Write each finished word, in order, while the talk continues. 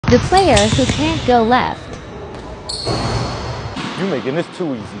The player who can't go left. You making this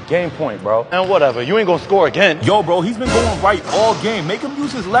too easy. Game point, bro. And whatever, you ain't gonna score again. Yo, bro, he's been going right all game. Make him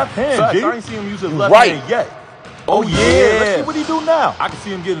use his left hand, Facts, G. I I ain't seen him use his left right. hand yet. Oh, yeah. Let's see what he do now. I can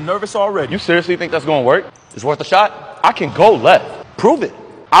see him getting nervous already. You seriously think that's gonna work? It's worth a shot? I can go left. Prove it.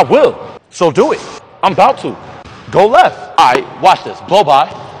 I will. So do it. I'm about to. Go left. All right, watch this. Blow by.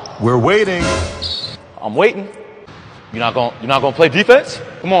 We're waiting. I'm waiting. You're not gonna play defense?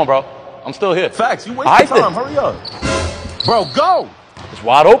 Come on, bro. I'm still here. Facts, you wasting time. Hurry up. Bro, go. It's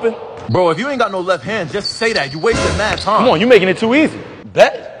wide open. Bro, if you ain't got no left hand, just say that. You wasting mad time. Come on, you making it too easy.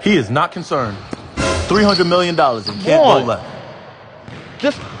 Bet. He is not concerned. $300 million and can't go left.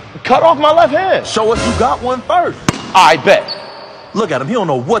 Just cut off my left hand. Show us you got one first. I bet. Look at him. He don't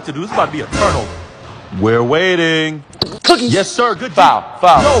know what to do. This is about to be a turnover. We're waiting. Cookies. Yes, sir. Good foul.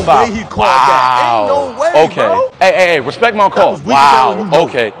 No Foul. way he called that. Ain't no way, okay. bro. Hey, respect my call. Wow.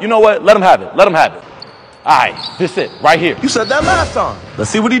 Okay. You know what? Let him have it. Let him have it. All right. This it. Right here. You said that last time. Let's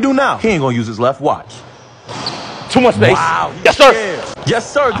see what he do now. He ain't gonna use his left. Watch. Too much space. Wow. Yes, sir.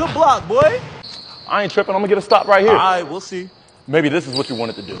 Yes, sir. Good block, boy. I ain't tripping. I'm gonna get a stop right here. All right. We'll see. Maybe this is what you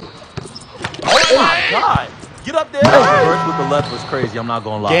wanted to do. Oh my God. Get up there. First with the left was crazy. I'm not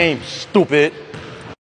gonna lie. Game, stupid.